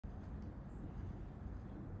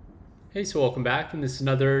Hey, so welcome back, and this is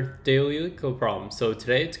another daily LeetCode problem. So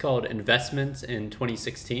today it's called Investments in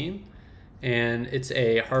 2016, and it's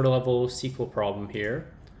a hard level SQL problem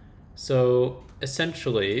here. So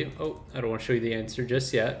essentially, I don't want to show you the answer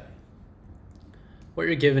just yet. What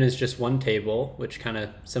you're given is just one table, which kind of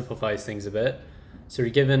simplifies things a bit. So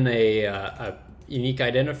you're given a unique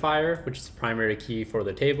identifier, which is the primary key for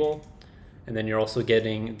the table. And then you're also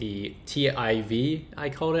getting the TIV, I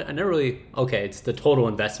called it. It's the total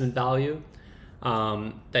investment value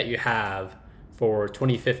that you have for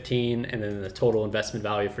 2015, and then the total investment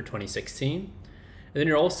value for 2016. And then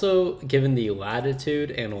you're also given the latitude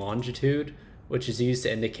and longitude, which is used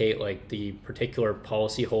to indicate like the particular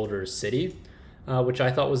policyholder's city, which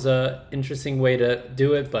I thought was a interesting way to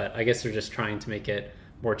do it, but I guess they're just trying to make it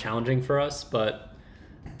more challenging for us. But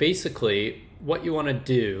basically, what you want to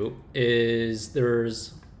do is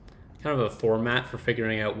there's kind of a format for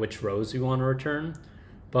figuring out which rows we want to return,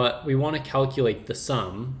 but we want to calculate the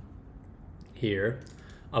sum here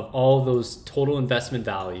of all those total investment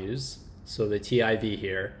values, so the TIV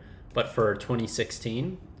here, but for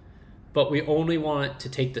 2016. But we only want to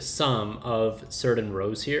take the sum of certain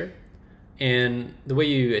rows here. And the way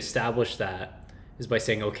you establish that is by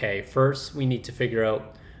saying, okay, first we need to figure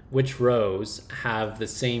out which rows have the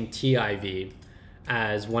same TIV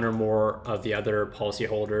as one or more of the other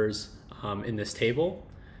policyholders in this table.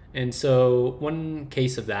 And so one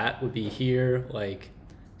case of that would be here, like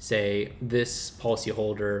say this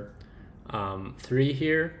policyholder 3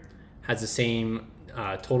 here has the same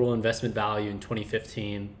total investment value in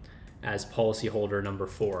 2015 as policyholder number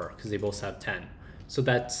 4, because they both have 10. So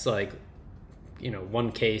that's like,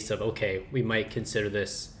 one case of, okay, we might consider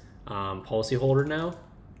this policyholder now.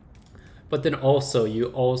 But then also, you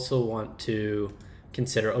also want to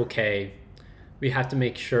consider, okay, we have to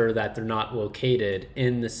make sure that they're not located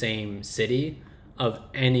in the same city of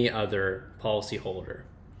any other policyholder.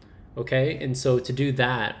 Okay, and so to do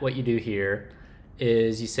that, what you do here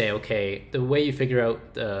is you say, okay, the way you figure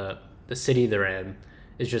out the city they're in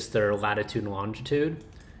is just their latitude and longitude.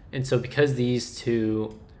 And so because these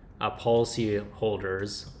two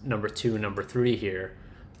policyholders, number 2 and number 3 here,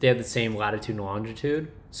 they have the same latitude and longitude,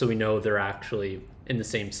 so we know they're actually in the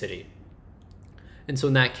same city. And so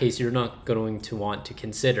in that case, you're not going to want to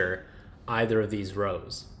consider either of these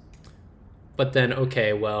rows. But then,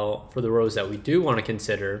 okay, well, for the rows that we do want to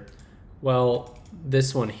consider, well,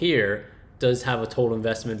 this one here does have a total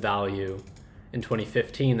investment value in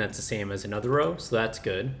 2015 that's the same as another row, so that's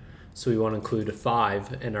good. So we want to include a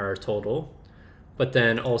 5 in our total. But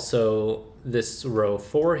then also this row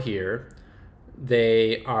 4 here,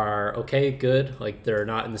 they are okay, good, like they're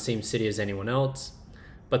not in the same city as anyone else,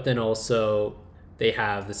 but then also they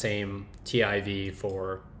have the same TIV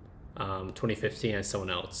for 2015 as someone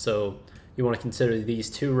else. So you want to consider these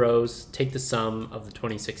two rows, take the sum of the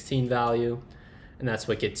 2016 value, and that's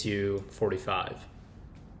what gets you 45.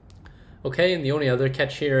 Okay, and the only other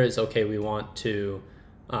catch here is, okay, we want to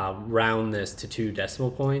round this to 2 decimal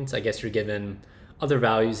points. I guess you're given other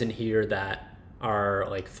values in here that are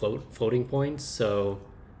like floating points. So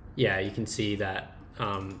yeah, you can see that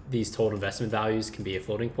these total investment values can be a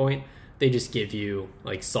floating point. They just give you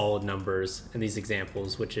like solid numbers in these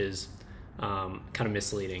examples, which is kind of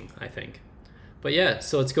misleading, I think. But yeah,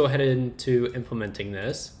 so let's go ahead into implementing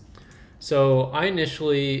this. So I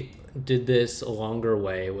initially did this a longer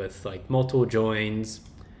way with like multiple joins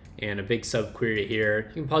and a big subquery here.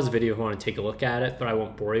 You can pause the video if you want to take a look at it, but I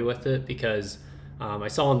won't bore you with it because I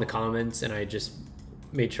saw in the comments and I just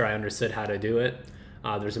made sure I understood how to do it.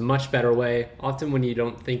 There's a much better way. Often when you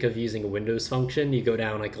don't think of using a Windows function, you go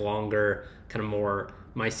down like a longer, kind of more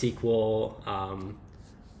MySQL,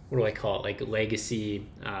 what do I call it, like legacy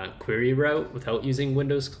query route without using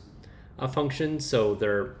Windows functions. So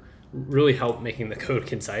they're really help making the code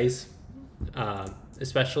concise,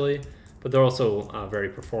 especially, but they're also very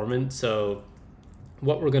performant. So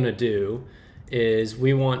what we're gonna do is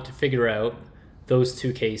we want to figure out those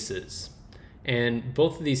two cases. And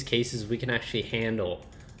both of these cases we can actually handle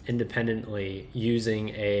independently using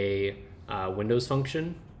a Windows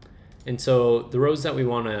function. And so the rows that we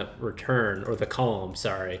want to return, or the column,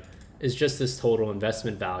 sorry, is just this total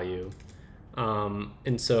investment value.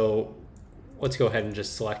 And so let's go ahead and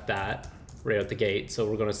just select that right out the gate. So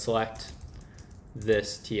we're going to select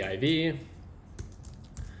this TIV,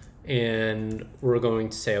 and we're going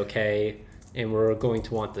to say okay, and we're going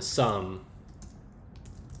to want the sum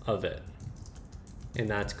of it. And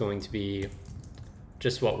that's going to be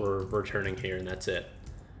just what we're returning here, and that's it.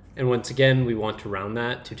 And once again, we want to round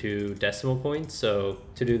that to 2 decimal points. So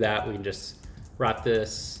to do that, we can just wrap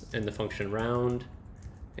this in the function round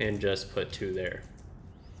and just put 2 there.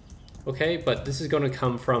 Okay, but this is going to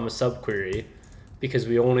come from a subquery because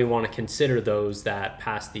we only want to consider those that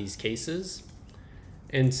pass these cases.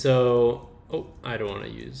 And so, oh, I don't want to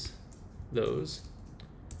use those.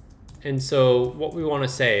 And so what we want to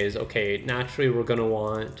say is, okay, naturally we're going to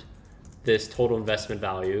want this total investment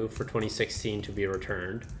value for 2016 to be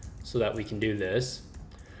returned so that we can do this.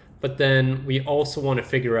 But then we also want to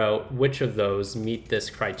figure out which of those meet this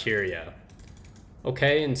criteria.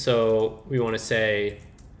 Okay, and so we want to say,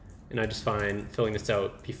 and I just find filling this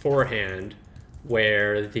out beforehand,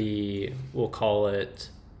 where we'll call it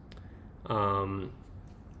like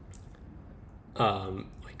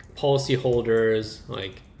policyholders,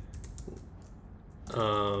 like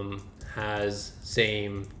has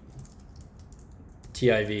same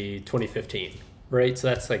TIV 2015, right? So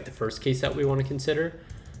that's like the first case that we want to consider.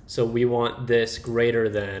 So we want this greater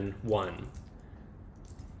than 1,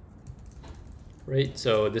 right?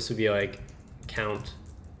 So this would be like count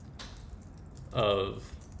of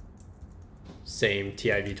same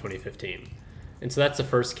TIV 2015. And so that's the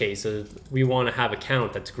first case. So we want to have a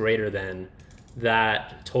count that's greater than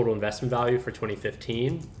that total investment value for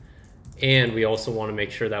 2015. And we also want to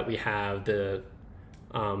make sure that we have the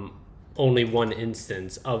only one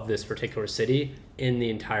instance of this particular city in the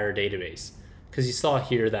entire database. Because you saw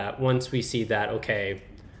here that once we see that, okay,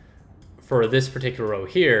 for this particular row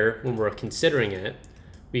here, when we're considering it,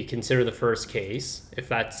 we consider the first case. If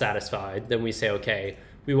that's satisfied, then we say, okay,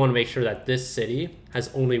 we want to make sure that this city has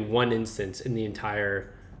only one instance in the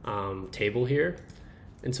entire table here.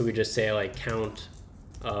 And so we just say like count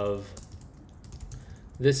of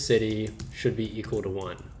this city should be equal to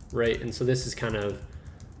 1, right? And so this is kind of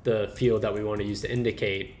the field that we want to use to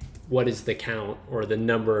indicate what is the count or the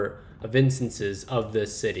number of instances of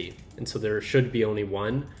this city. And so there should be only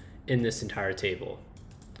 1 in this entire table.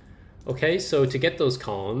 Okay, so to get those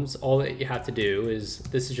columns, all that you have to do is,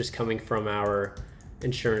 this is just coming from our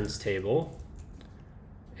insurance table.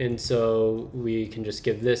 And so we can just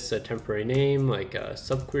give this a temporary name, like a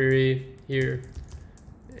subquery here.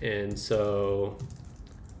 And so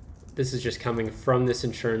this is just coming from this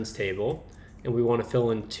insurance table. And we want to fill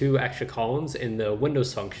in 2 extra columns. And the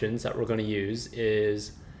Windows functions that we're going to use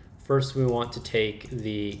is, first we want to take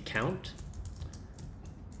the count.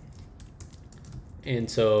 And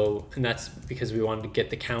that's because we wanted to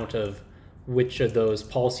get the count of which of those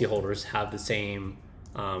policyholders have the same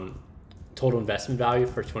total investment value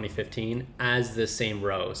for 2015 as the same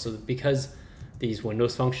row. So because these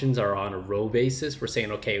Windows functions are on a row basis, we're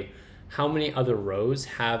saying, okay, how many other rows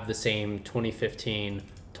have the same 2015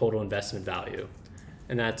 total investment value?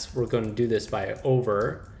 And we're going to do this by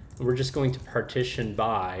over, and we're just going to partition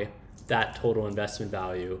by that total investment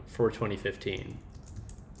value for 2015.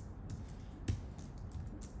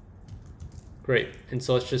 Great, and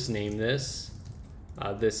so let's just name this,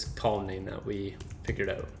 this column name that we figured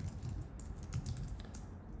out.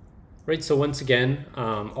 Right, so once again,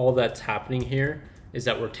 all that's happening here is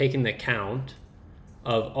that we're taking the count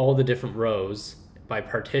of all the different rows by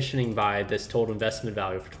partitioning by this total investment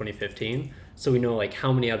value for 2015. So we know like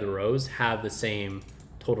how many other rows have the same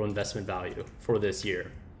total investment value for this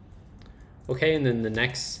year. Okay, and then the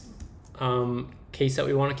next case that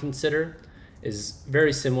we want to consider is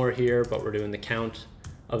very similar here, but we're doing the count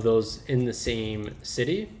of those in the same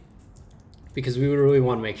city, because we would really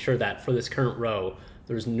want to make sure that for this current row,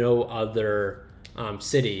 there's no other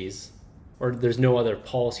cities, or there's no other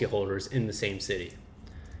policyholders in the same city.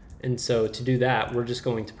 And so to do that, we're just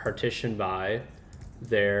going to partition by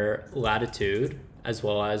their latitude as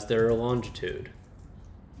well as their longitude.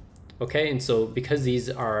 Okay, and so because these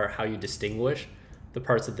are how you distinguish the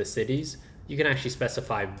parts of the cities, you can actually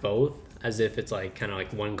specify both as if it's like kind of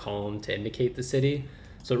like one column to indicate the city.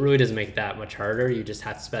 So it really doesn't make it that much harder. You just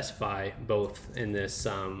have to specify both in this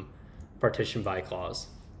partition by clause.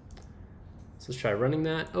 So let's try running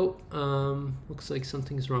that. Oh, looks like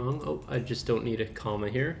something's wrong. Oh, I just don't need a comma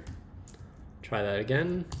here. Try that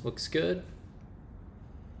again. Looks good.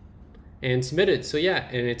 And submit it. So yeah,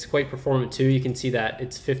 and it's quite performant too. You can see that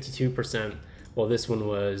it's 52%. Well, this one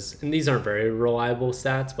was, and these aren't very reliable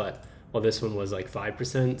stats, but well, this one was like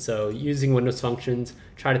 5%. So using Windows functions,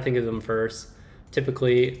 try to think of them first.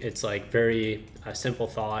 Typically, it's like very simple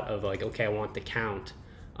thought of like, okay, I want the count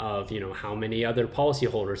of, you know, how many other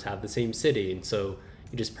policyholders have the same city. And so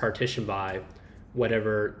you just partition by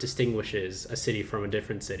whatever distinguishes a city from a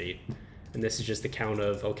different city. And this is just the count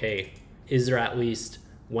of, okay, is there at least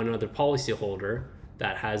one other policyholder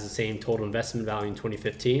that has the same total investment value in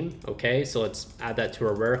 2015? Okay, so let's add that to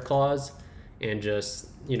our where clause and just,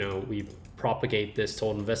 you know, we propagate this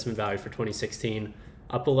total investment value for 2016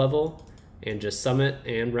 up a level. and just sum it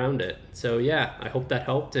and round it. So yeah, I hope that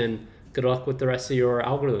helped, and good luck with the rest of your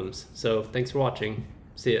algorithms. So thanks for watching.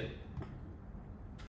 See ya.